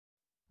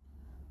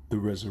The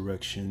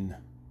resurrection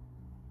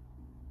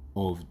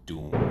of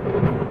doom.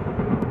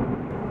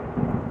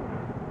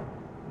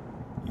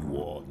 You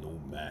are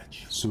no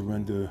match.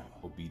 Surrender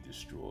or be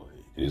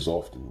destroyed. It is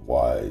often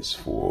wise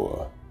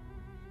for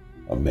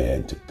a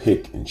man to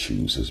pick and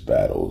choose his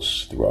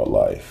battles throughout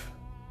life.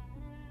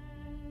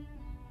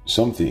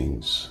 Some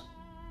things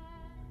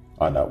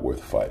are not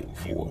worth fighting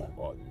for. You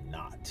are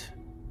not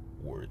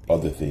worthy.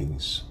 Other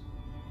things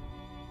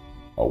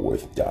are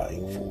worth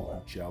dying All for.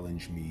 who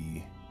challenge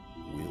me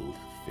will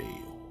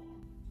fail.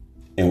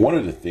 And one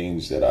of the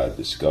things that I've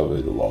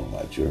discovered along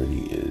my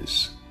journey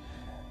is,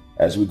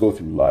 as we go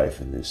through life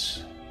in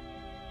this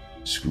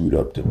screwed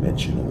up,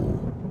 dimensional,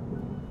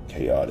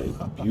 chaotic,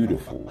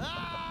 beautiful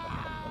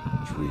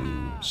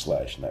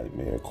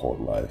dream/nightmare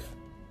called life,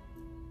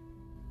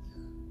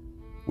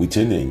 we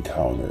tend to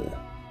encounter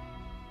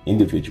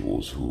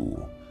individuals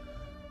who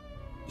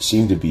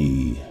seem to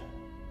be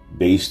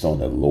based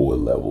on a lower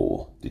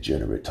level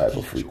degenerate type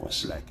of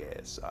frequency. Black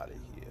ass out of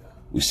here.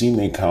 We seem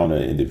to encounter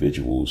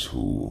individuals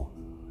who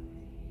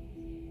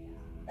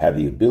have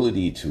the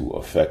ability to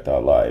affect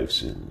our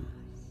lives in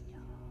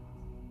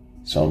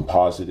some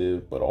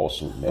positive but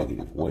also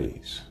negative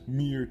ways.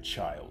 Mere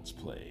child's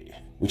play.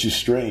 Which is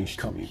strange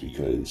to Come me here,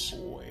 because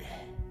boy.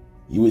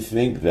 you would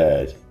think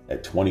that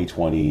at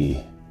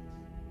 2020,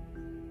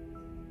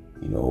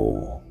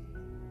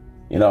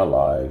 in our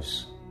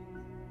lives,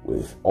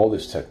 with all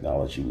this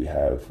technology we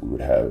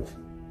would have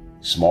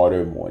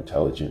smarter, more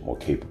intelligent, more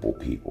capable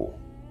people.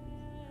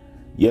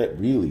 Yet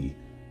really,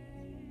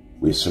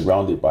 we're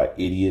surrounded by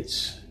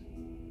idiots,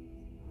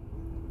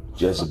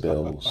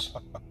 Jezebels,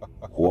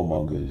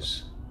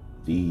 whoremongers,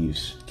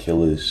 thieves,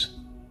 killers,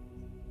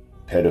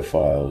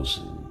 pedophiles,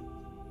 and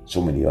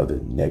so many other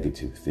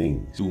negative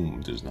things.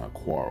 Doom does not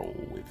quarrel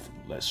with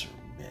lesser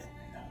men.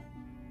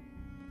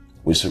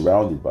 We're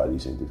surrounded by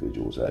these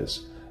individuals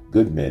as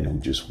good men who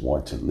just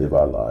want to live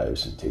our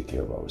lives and take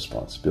care of our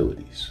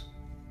responsibilities.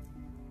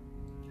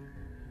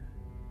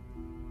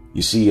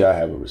 You see, I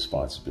have a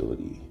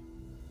responsibility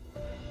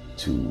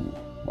to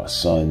my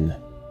son,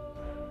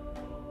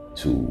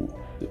 to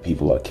the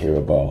people I care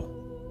about,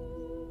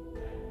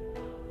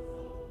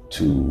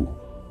 to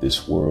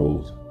this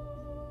world.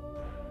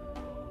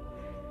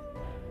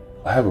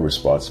 I have a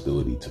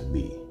responsibility to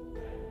me.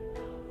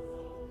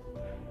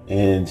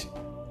 And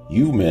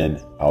you men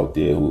out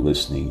there who are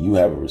listening, you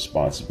have a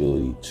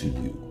responsibility to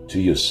you, to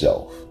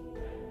yourself.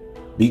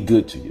 Be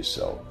good to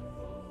yourself.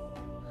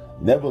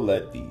 Never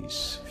let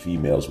these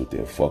females with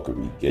their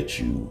fuckery get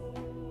you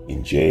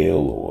in jail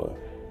or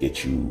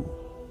get you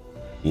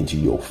into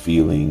your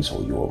feelings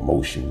or your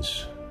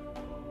emotions.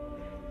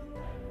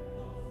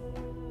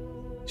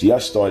 See, I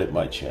started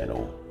my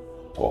channel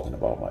talking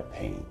about my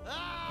pain.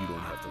 You don't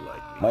have to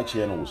like me. My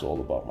channel was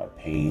all about my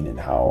pain and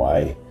how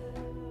I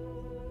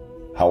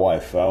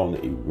found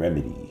a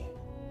remedy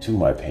to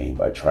my pain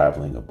by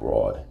traveling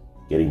abroad,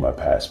 getting my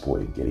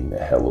passport and getting the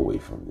hell away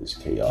from this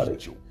chaotic,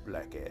 Get your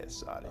black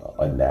ass out of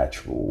here.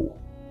 unnatural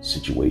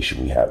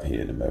situation we have here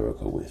in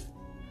America with,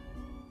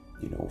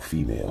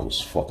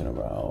 females fucking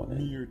around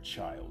and, Mere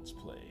child's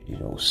play.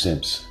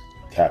 simps,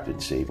 Captain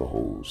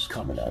Save-A-Hoes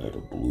coming out of the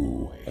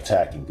blue,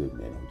 attacking good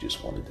men who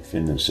just want to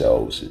defend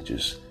themselves and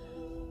just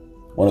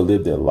want to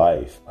live their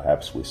life,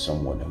 perhaps with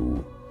someone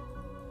who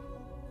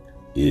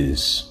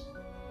is,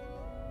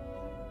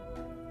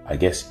 I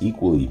guess,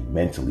 equally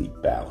mentally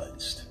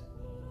balanced,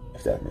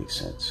 if that makes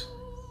sense.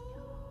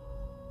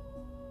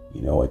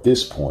 At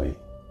this point,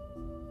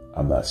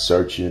 I'm not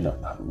searching,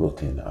 I'm not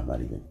looking, I'm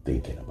not even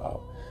thinking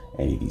about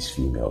any of these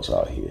females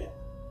out here,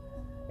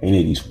 any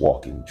of these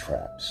walking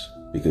traps,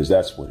 because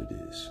that's what it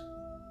is.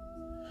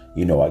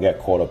 I got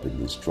caught up in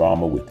this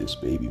drama with this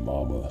baby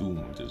mama.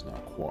 Doom does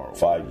not quarrel.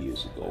 5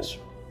 years ago, Lesser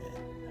men.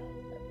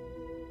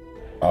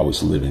 I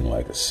was living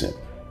like a simp,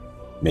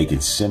 making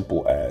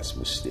simple ass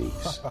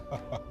mistakes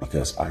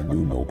because I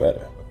knew no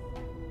better.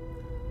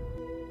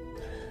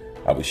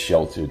 I was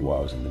sheltered while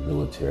I was in the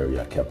military.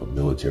 I kept a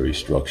military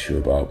structure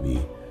about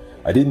me.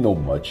 I didn't know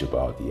much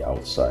about the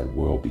outside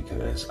world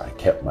because I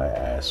kept my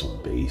ass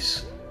on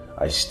base.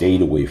 I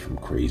stayed away from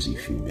crazy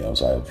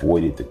females. I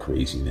avoided the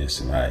craziness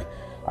and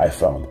I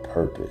found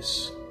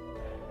purpose.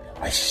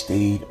 I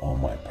stayed on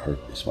my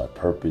purpose. My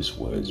purpose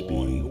was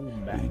being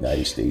a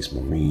United States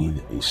Marine,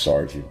 a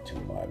sergeant to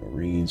my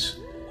Marines,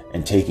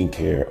 and taking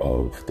care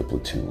of the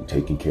platoon,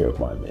 taking care of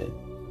my men.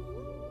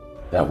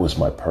 That was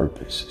my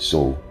purpose.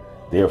 So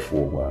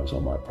therefore, when I was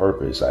on my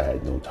purpose, I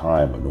had no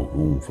time or no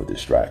room for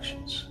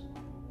distractions.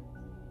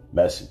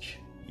 Message.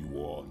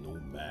 You are no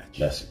match.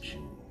 Message.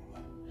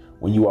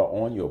 When you are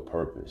on your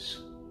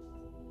purpose,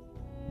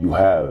 you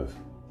have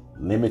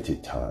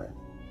limited time,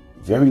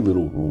 very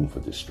little room for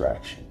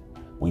distraction.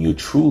 When you're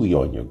truly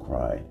on your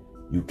grind,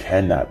 you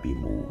cannot be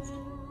moved.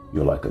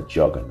 You're like a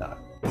juggernaut.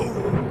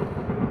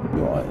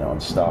 You're an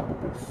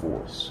unstoppable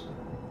force,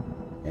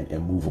 an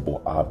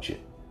immovable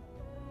object.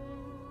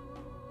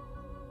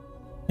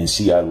 And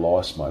see, I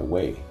lost my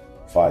way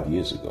 5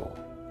 years ago,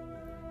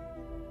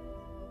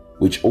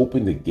 which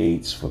opened the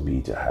gates for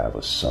me to have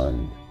a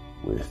son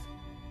with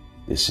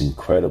this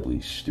incredibly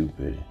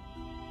stupid,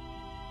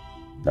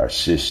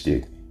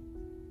 narcissistic,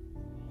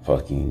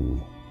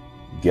 fucking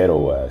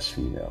ghetto ass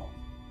female.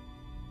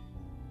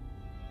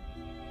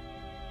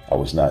 I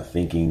was not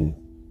thinking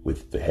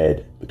with the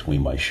head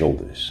between my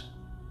shoulders.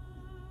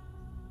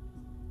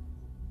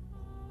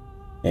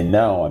 And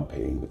now I'm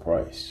paying the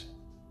price.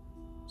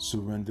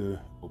 Surrender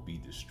or be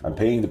destroyed. I'm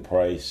paying the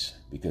price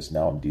because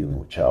now I'm dealing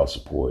with child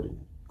support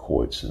and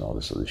courts and all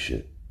this other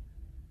shit.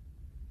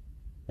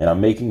 And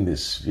I'm making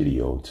this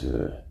video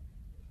to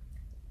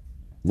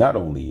not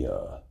only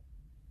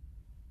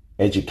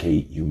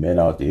educate you men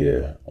out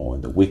there on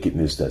the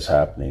wickedness that's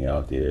happening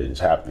out there. It's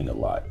happening a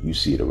lot. You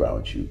see it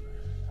around you.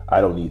 I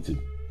don't need to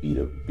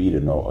beat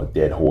a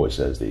dead horse,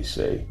 as they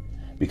say,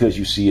 because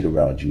you see it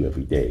around you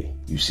every day.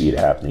 You see it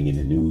happening in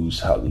the news,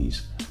 how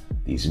these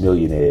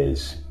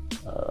millionaires,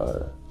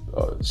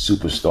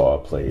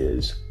 superstar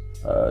players,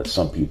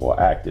 some people are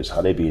actors,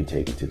 how they're being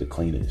taken to the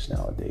cleaners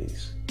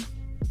nowadays.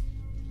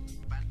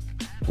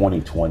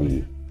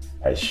 2020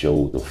 has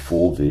showed the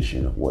full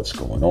vision of what's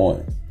going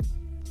on.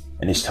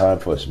 And it's time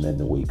for us men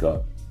to wake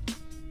up.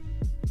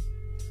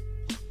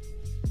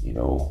 You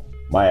know,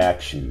 my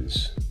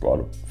actions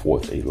brought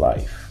forth a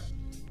life,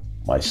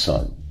 my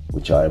son,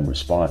 which I am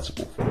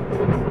responsible for.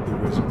 The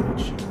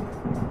resurrection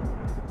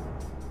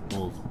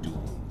of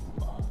doom.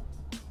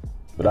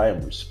 But I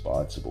am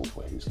responsible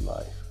for his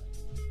life.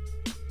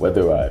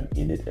 Whether I'm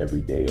in it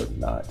every day or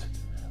not,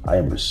 I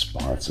am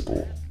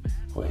responsible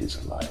for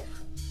his life.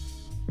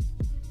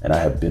 And I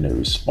have been a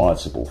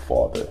responsible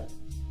father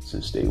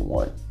since day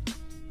one.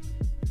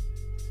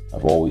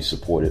 I've always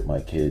supported my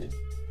kid.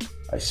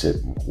 I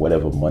sent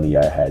whatever money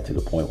I had to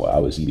the point where I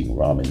was eating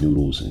ramen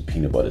noodles and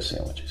peanut butter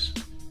sandwiches.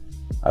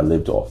 I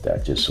lived off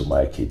that just so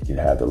my kid can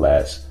have the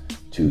last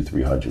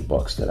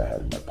 $200-300 that I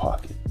had in my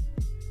pocket.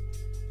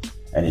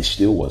 And it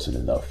still wasn't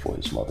enough for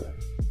his mother.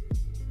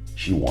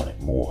 She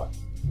wanted more.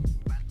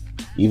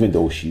 Even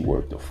though she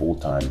worked a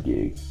full-time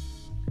gig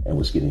and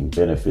was getting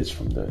benefits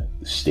from the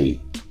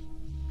state,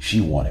 she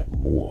wanted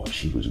more.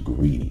 She was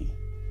greedy.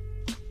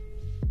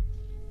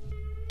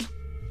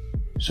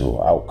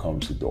 So out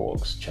comes the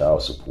dogs,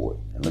 child support.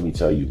 And let me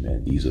tell you,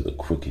 man, these are the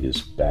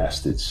crookedest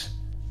bastards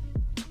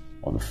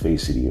on the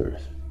face of the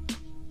earth.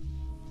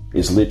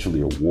 It's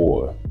literally a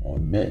war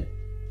on men.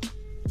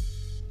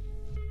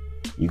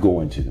 You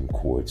go into them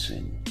courts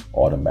and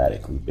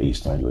automatically,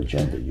 based on your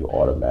gender, you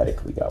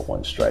automatically got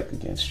one strike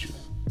against you.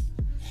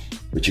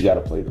 But you got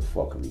to play the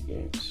fuckery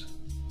games.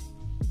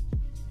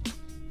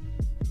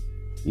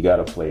 You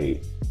got to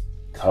play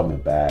coming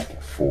back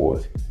and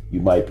forth. You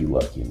might be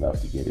lucky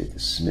enough to get it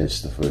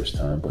dismissed the first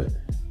time, but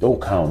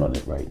don't count on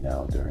it right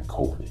now during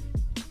COVID,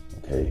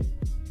 okay?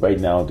 Right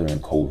now during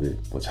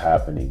COVID, what's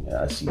happening, and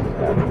I see what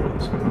happening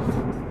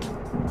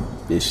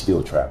is they're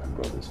still trapping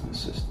brothers in the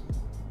system.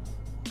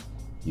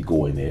 You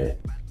go in there,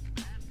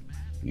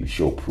 you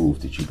show proof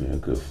that you've been a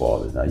good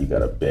father. Now you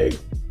gotta beg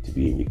to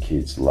be in your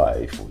kid's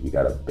life, or you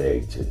gotta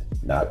beg to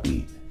not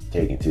be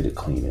taken to the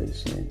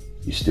cleaners, and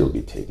you still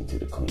get taken to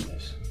the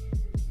cleaners.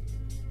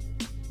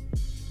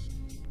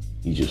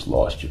 You just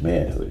lost your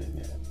manhood in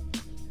there.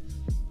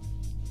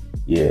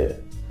 Yeah,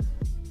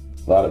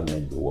 a lot of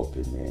men go up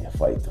in there and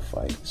fight the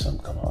fight. Some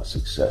come out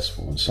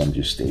successful, and some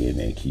just stay in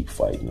there and keep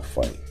fighting the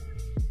fight.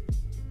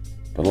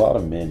 But a lot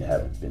of men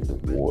haven't been to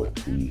war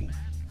 3,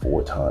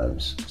 4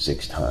 times,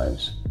 6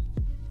 times.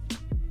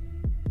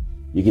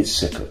 You get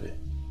sick of it.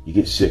 You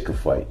get sick of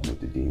fighting with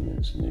the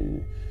demons,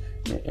 and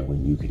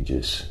when you can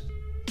just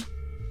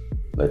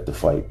let the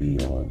fight be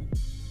on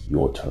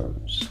your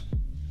terms.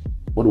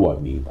 What do I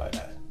mean by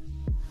that?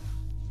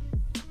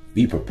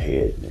 Be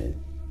prepared,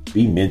 man.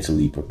 Be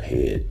mentally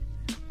prepared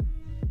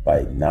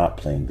by not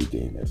playing the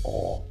game at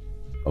all.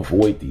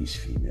 Avoid these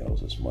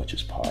females as much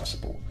as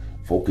possible.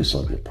 Focus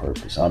on your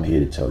purpose. I'm here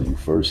to tell you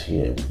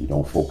firsthand, when you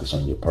don't focus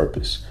on your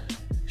purpose,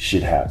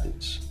 shit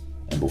happens.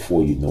 And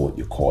before you know it,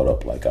 you're caught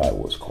up like I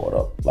was caught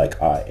up,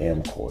 like I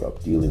am caught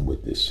up, dealing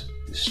with this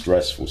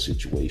stressful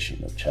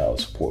situation of child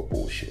support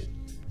bullshit.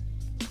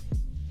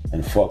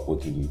 And fuck,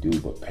 what can you do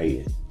but pay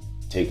it?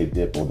 Take a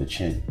dip on the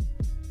chin.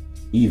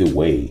 Either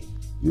way,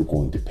 you're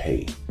going to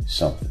pay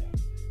something.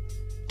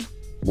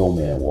 No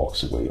man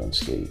walks away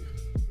unscathed.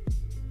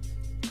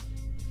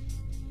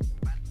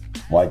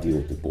 Why deal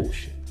with the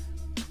bullshit?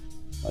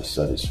 My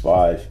son is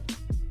 5.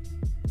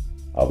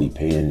 I'll be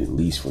paying at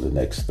least for the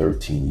next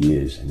 13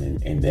 years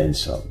and then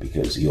some,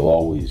 because he'll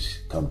always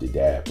come to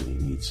dad when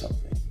he needs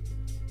something.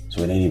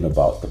 So it ain't even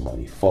about the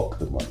money. Fuck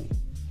the money.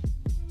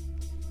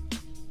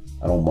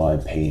 I don't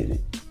mind paying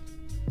it.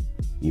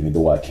 Even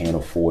though I can't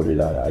afford it,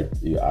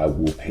 I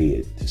will pay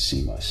it to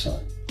see my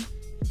son.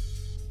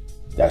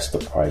 That's the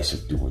price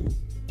of doing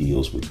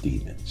deals with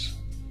demons.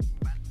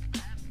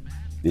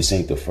 This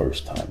ain't the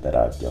first time that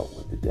I've dealt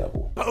with the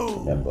devil.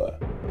 Remember,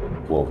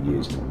 12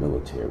 years in the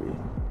military,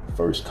 the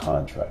first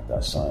contract I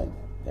signed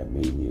that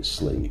made me a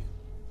slave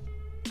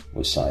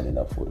was signing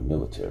up for the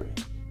military.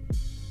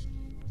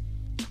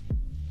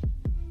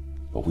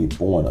 But we're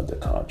born under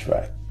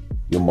contract.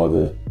 Your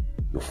mother,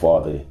 your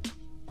father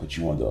put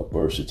you under a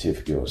birth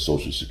certificate or a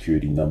social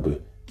security number,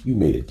 you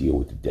made a deal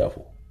with the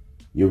devil.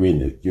 You're in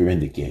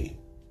the game.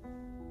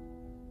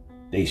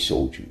 They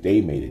sold you.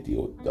 They made a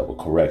deal with the devil.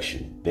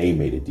 Correction. They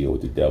made a deal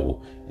with the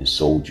devil and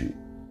sold you.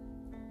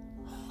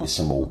 It's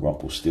some old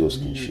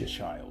Rumpelstiltskin shit.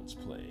 Child's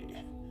play.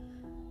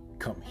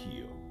 Come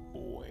here,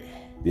 boy.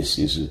 This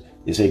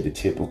ain't the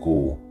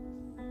typical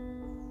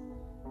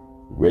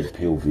red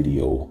pill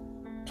video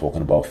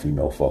talking about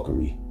female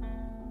fuckery.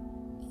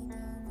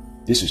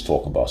 This is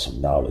talking about some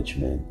knowledge,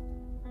 man.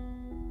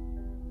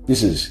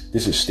 This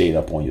is staying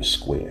up on your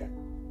square.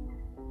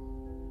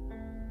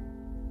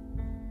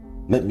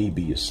 Let me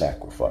be your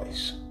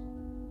sacrifice.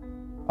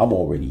 I'm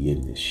already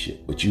in this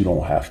shit, but you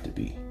don't have to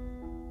be.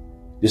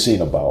 This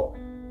ain't about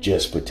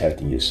just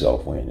protecting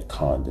yourself wearing a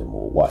condom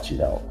or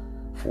watching out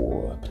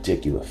for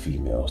particular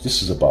females.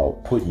 This is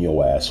about putting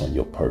your ass on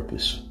your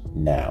purpose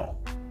now,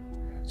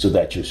 so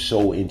that you're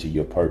so into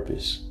your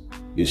purpose.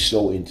 You're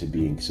so into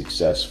being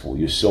successful.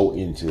 You're so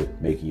into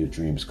making your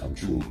dreams come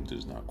true. Doom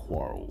does not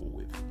quarrel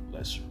with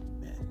lesser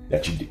men.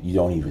 That you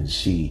don't even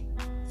see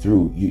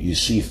through. You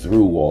see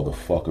through all the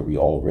fuckery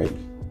already.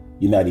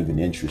 You're not even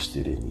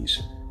interested in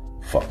these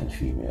fucking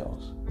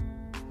females.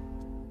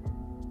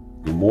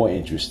 You're more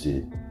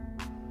interested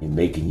in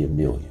making your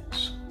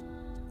millions,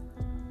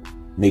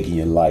 making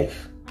your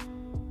life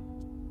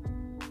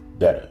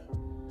better,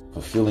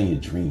 fulfilling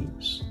your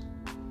dreams,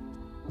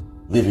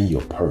 living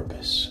your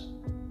purpose.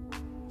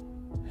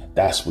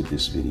 That's what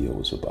this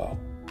video is about.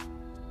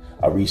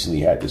 I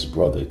recently had this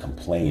brother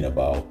complain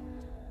about,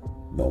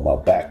 my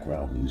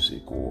background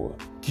music, or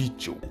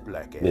Get your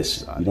black ass.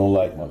 Listen, you don't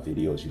like my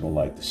videos, you don't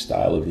like the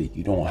style of it,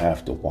 you don't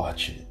have to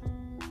watch it.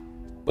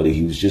 But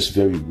he was just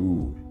very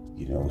rude.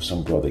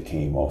 Some brother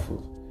came off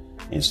of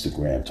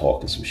Instagram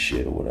talking some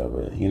shit or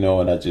whatever,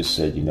 and I just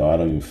said, I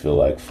don't even feel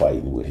like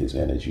fighting with his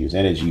energy. His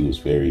energy was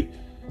very,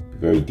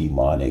 very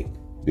demonic,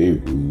 very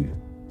rude.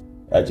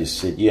 I just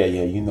said, yeah,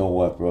 you know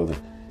what, brother?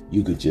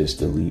 You could just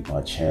delete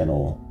my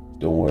channel.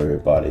 Don't worry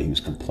about it. He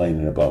was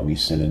complaining about me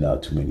sending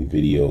out too many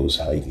videos,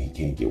 how he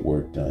can't get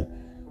work done.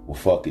 Well,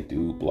 fuck it,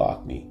 dude.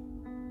 Block me.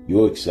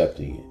 You're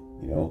accepting it,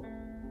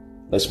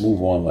 Let's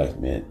move on like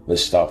men.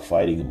 Let's stop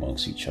fighting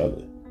amongst each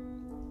other.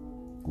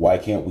 Why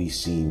can't we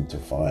seem to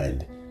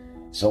find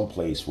some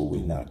place where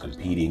we're not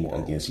competing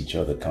against each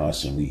other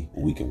constantly,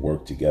 where we can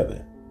work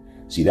together?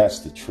 See, that's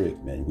the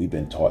trick, man. We've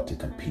been taught to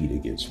compete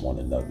against one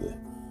another.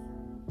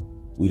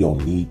 We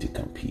don't need to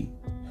compete.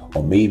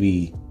 Or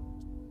maybe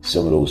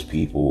some of those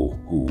people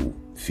who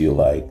feel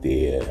like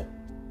they're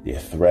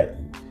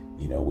threatened,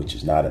 which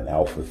is not an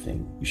alpha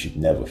thing. You should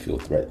never feel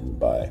threatened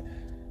by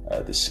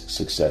the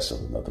success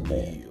of another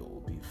man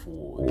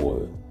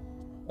or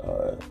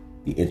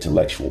the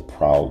intellectual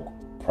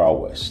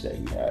prowess that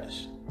he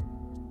has.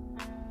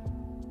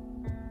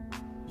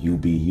 You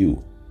be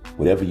you.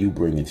 Whatever you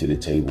bring into the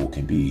table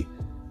can be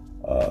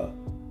a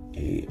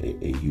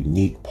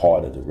unique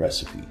part of the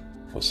recipe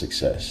for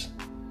success.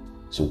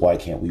 So why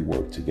can't we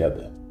work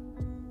together?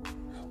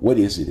 What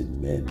is it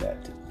in men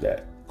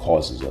that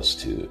causes us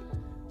to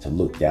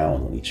look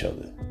down on each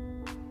other?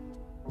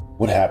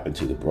 What happened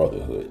to the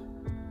brotherhood?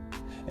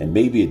 And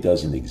maybe it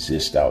doesn't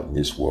exist out in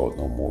this world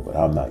no more, but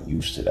I'm not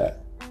used to that.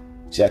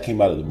 See, I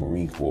came out of the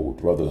Marine Corps where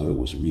brotherhood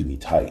was really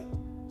tight.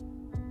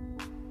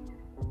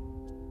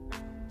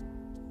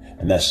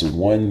 And that's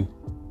one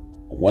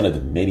of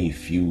the many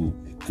few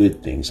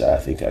good things I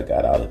think I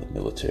got out of the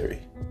military.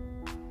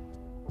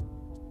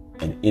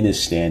 An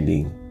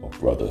understanding of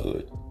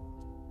brotherhood.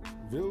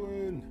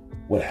 Villain.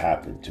 What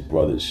happened to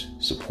brothers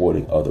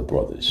supporting other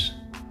brothers?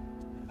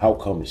 How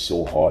come it's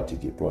so hard to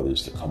get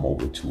brothers to come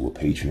over to a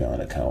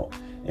Patreon account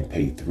and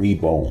pay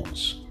 $3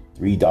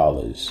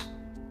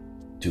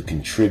 to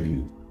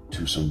contribute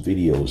to some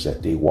videos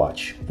that they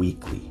watch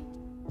weekly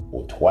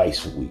or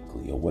twice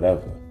weekly or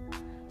whatever?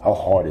 How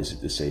hard is it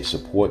to say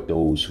support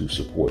those who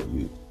support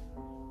you,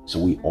 so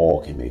we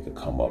all can make a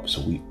come up,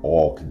 so we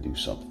all can do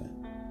something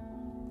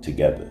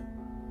together?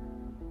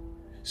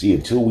 See,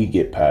 until we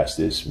get past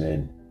this,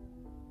 man,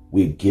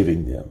 we're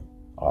giving them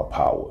our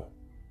power.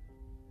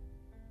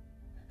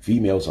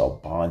 Females are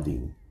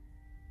bonding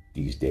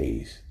these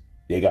days.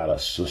 They got a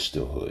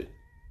sisterhood.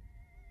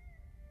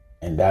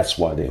 And that's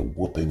why they're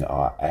whooping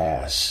our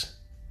ass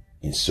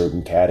in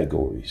certain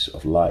categories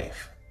of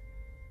life.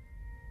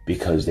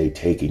 Because they're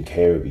taking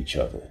care of each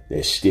other.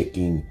 They're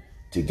sticking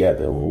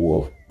together.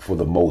 Well, for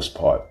the most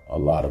part, a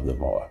lot of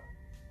them are.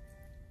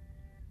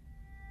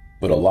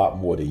 But a lot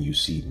more than you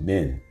see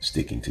men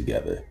sticking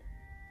together.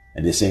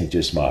 And this ain't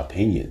just my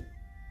opinion.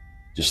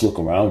 Just look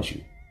around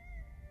you.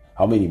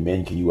 How many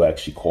men can you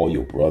actually call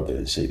your brother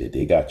and say that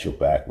they got your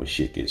back when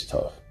shit gets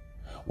tough?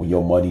 When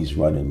your money's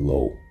running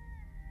low?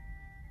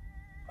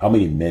 How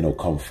many men will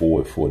come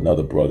forward for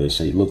another brother and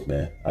say, look,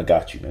 man, I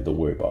got you, man. Don't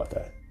worry about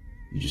that.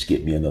 You just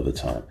get me another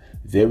time.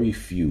 Very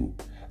few,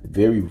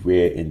 very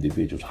rare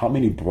individuals. How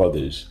many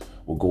brothers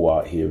will go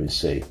out here and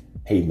say,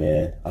 hey,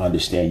 man, I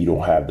understand you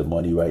don't have the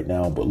money right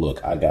now, but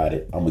look, I got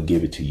it. I'm going to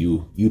give it to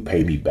you. You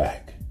pay me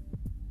back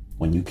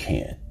when you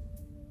can.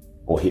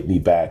 or hit me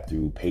back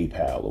through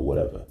PayPal or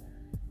whatever,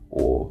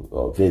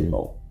 or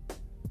Venmo?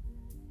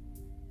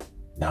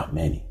 Not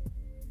many.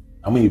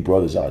 How many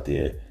brothers out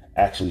there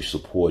actually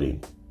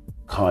supporting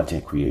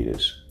content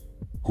creators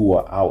who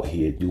are out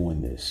here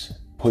doing this,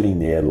 putting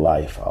their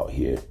life out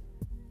here,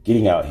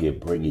 getting out here,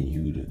 bringing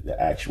you the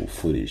actual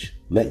footage,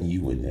 letting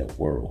you in their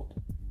world?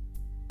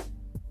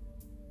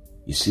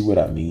 You see what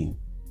I mean?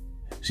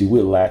 See,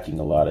 we're lacking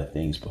a lot of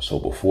things. So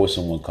before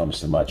someone comes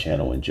to my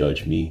channel and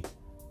judge me,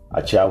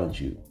 I challenge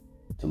you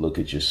to look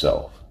at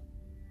yourself.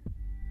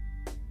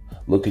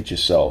 Look at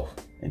yourself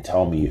and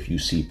tell me if you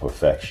see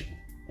perfection,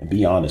 and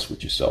be honest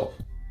with yourself.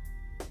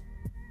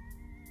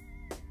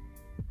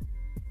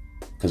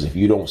 Because if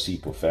you don't see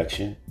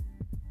perfection,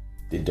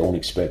 then don't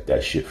expect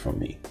that shit from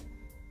me.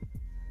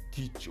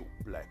 Get your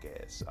black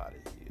ass out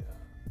of here.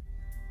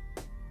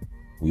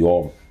 We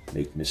all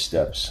make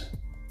missteps.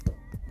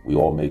 We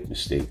all make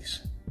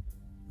mistakes.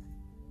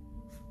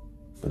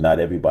 But not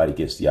everybody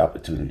gets the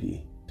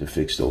opportunity to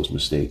fix those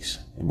mistakes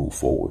and move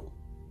forward.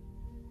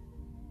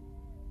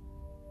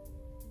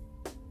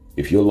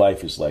 If your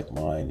life is like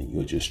mine and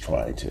you're just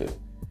trying to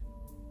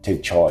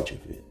take charge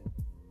of it,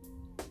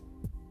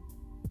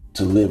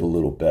 to live a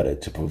little better,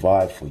 to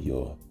provide for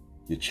your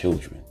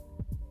children,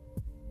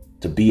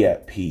 to be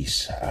at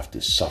peace after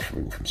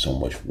suffering from so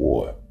much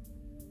war,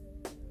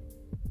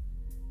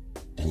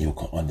 then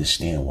you'll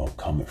understand where I'm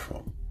coming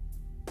from.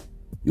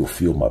 You'll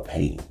feel my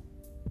pain.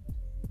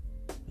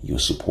 You'll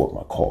support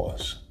my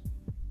cause.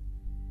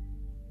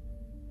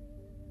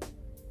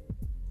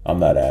 I'm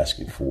not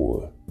asking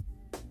for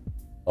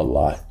a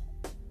lot.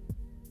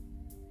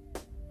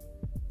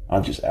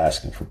 I'm just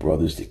asking for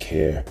brothers to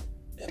care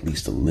at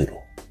least a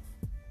little.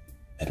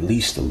 At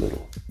least a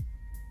little.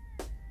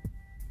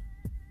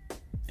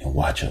 And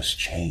watch us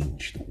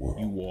change the world.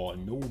 You are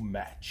no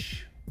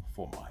match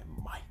for my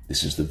might.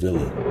 This is the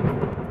villain.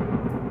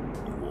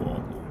 You are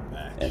no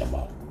match. And I'm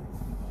out.